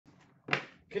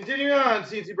Continuing on,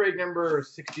 CNC break number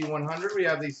 6100. We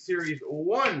have the Series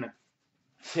 1,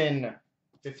 10,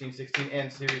 15, 16,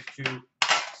 and Series 2.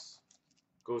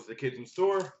 Goes to the kids in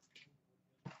store.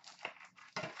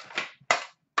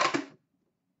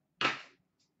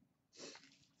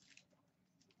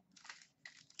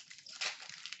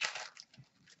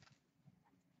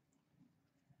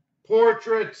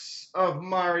 Portraits of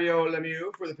Mario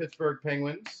Lemieux for the Pittsburgh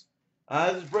Penguins.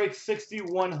 This is break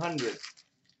 6100.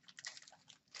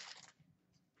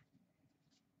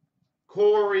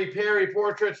 Corey Perry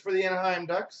portraits for the Anaheim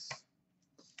Ducks.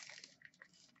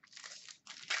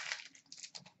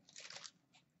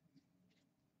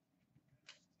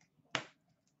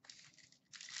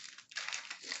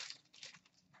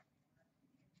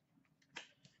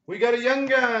 We got a Young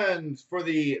Guns for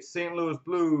the St. Louis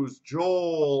Blues,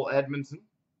 Joel Edmondson.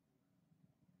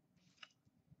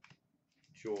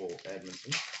 Joel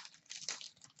Edmondson.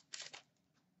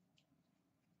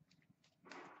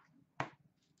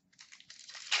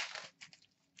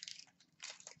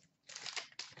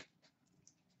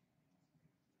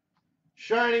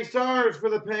 Shining Stars for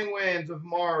the Penguins of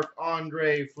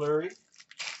Marc-Andre Fleury.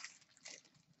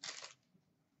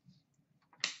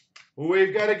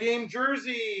 We've got a game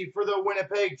jersey for the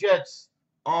Winnipeg Jets,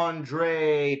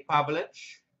 Ondrej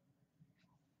Pavelec.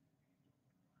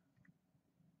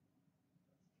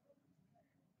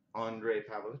 Ondrej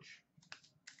Pavelec.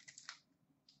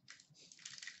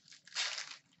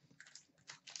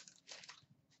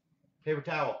 Paper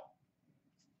towel.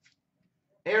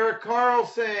 Erik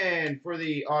Karlsson for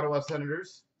the Ottawa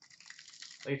Senators.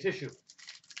 Like a tissue.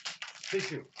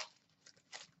 Tissue.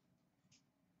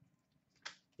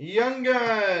 Young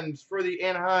Guns for the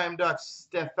Anaheim Ducks,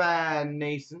 Stefan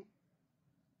Noesen.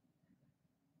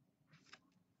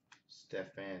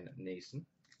 Stefan Noesen.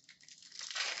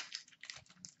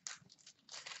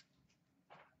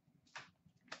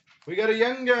 We got a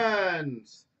Young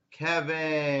Guns,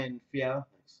 Kevin Fiala.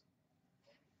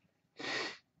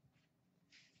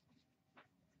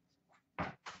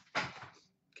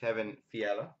 Kevin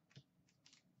Fiala.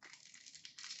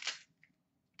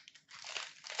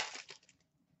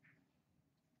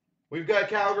 We've got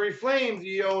Calgary Flames,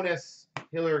 Jonas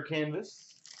Hiller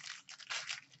canvas.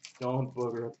 Don't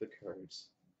booger up the cards.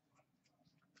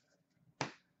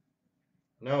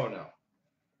 No, no.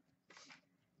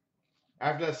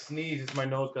 After that sneeze, it's my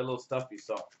nose got a little stuffy,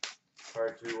 so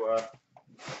hard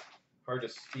to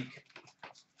speak.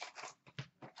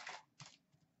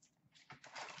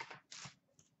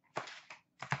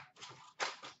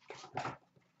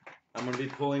 I'm gonna be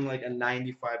pulling like a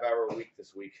 95-hour week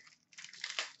this week.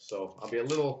 So I'll be a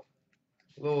little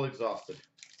exhausted.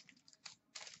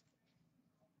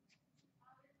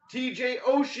 TJ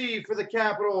Oshie for the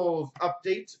Capitals,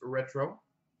 update retro.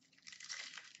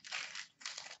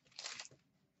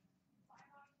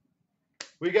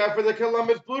 We got for the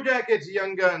Columbus Blue Jackets,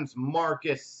 Young Guns,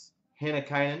 Marcus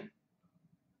Hannikainen.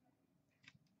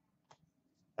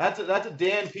 That's a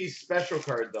Dan Peace special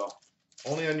card though,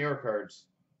 only on your cards.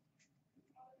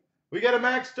 We got a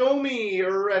Max Domi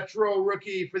retro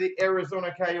rookie for the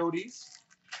Arizona Coyotes.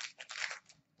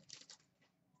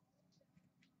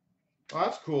 Oh,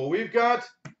 that's cool. We've got,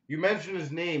 you mentioned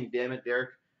his name, damn it,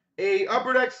 Derek. A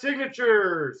Upper Deck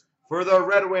Signatures for the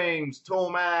Red Wings,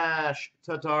 Tomas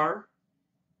Tatar.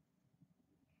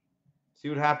 See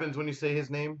what happens when you say his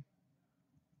name?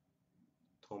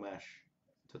 Tomas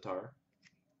Tatar.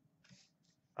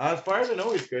 As far as I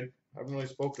know, he's good. I haven't really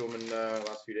spoke to him in the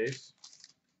last few days.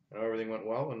 I know everything went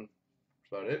well, and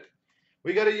that's about it.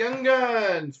 We got a Young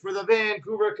Guns for the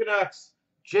Vancouver Canucks,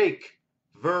 Jake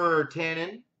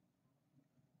Virtanen.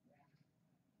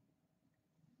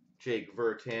 Jake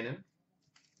Virtanen.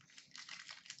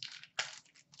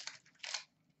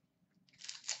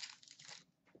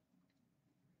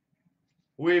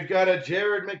 We've got a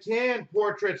Jared McCann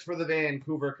portraits for the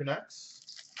Vancouver Canucks.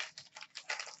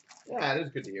 Yeah, it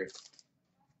is good to hear.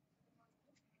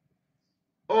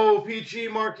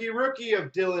 OPG marquee rookie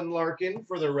of Dylan Larkin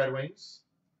for the Red Wings.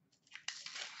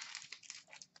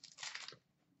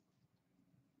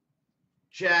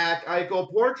 Jack Eichel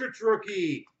portraits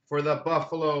rookie for the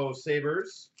Buffalo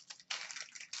Sabres.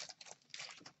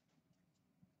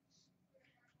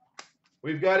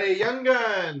 We've got a Young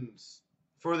Guns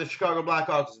for the Chicago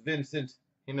Blackhawks, Vincent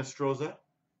Hinostroza.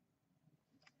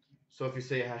 So if you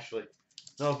say Ashley.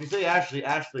 No, if you say Ashley,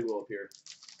 Ashley will appear.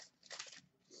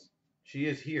 She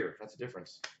is here. That's the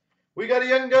difference. We got a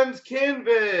Young Guns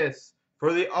canvas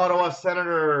for the Ottawa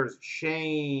Senators,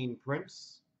 Shane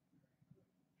Prince.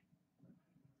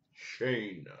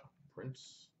 Shane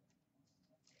Prince.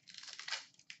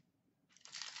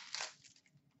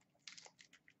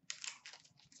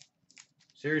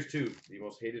 Series 2, the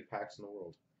most hated packs in the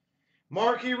world.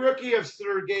 Marquee rookie of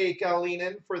Sergei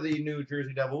Kalinin for the New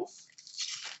Jersey Devils.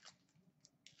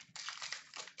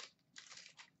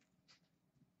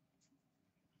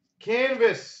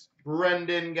 Canvas,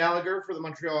 Brendan Gallagher for the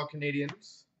Montreal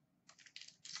Canadiens.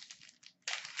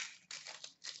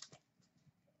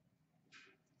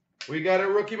 We got a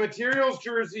rookie materials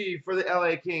jersey for the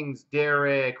LA Kings,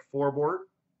 Derek Forbort.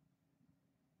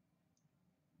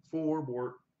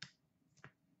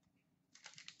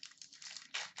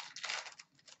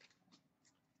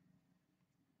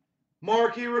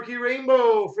 Marquee rookie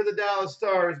rainbow for the Dallas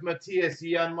Stars, Matthias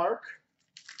Janmark.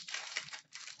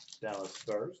 Dallas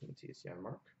Stars, Matthias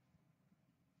Janmark.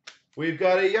 We've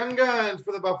got a Young Guns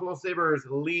for the Buffalo Sabres,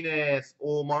 Linus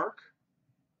Ullmark.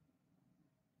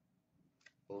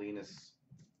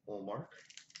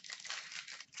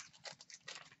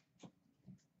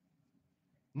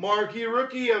 Marquee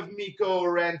rookie of Mikko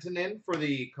Rantanen for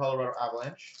the Colorado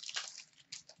Avalanche.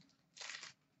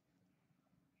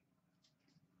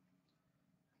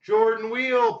 Jordan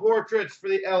Wheel portraits for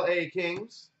the LA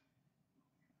Kings.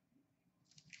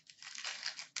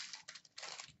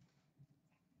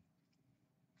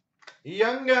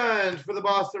 Young Guns for the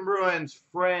Boston Bruins,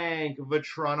 Frankie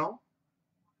Vatrano.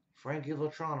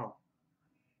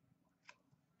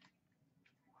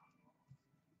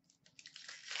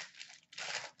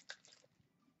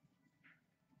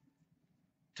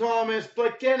 Thomas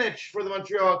Plekanec for the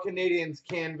Montreal Canadiens,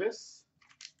 canvas.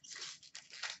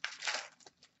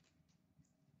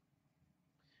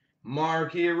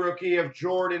 Marquee rookie of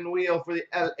Jordan Wheel for the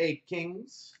LA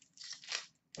Kings.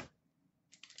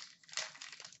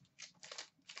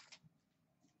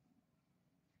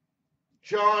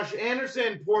 Josh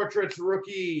Anderson portraits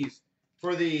rookies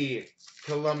for the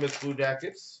Columbus Blue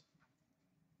Jackets.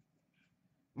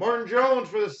 Martin Jones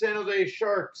for the San Jose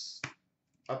Sharks.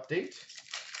 Update.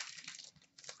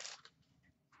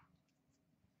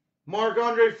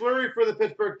 Marc-Andre Fleury for the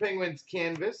Pittsburgh Penguins,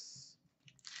 canvas.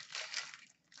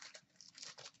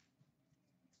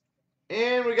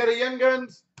 And we got a Young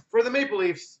Guns for the Maple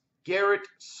Leafs, Garrett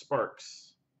Sparks.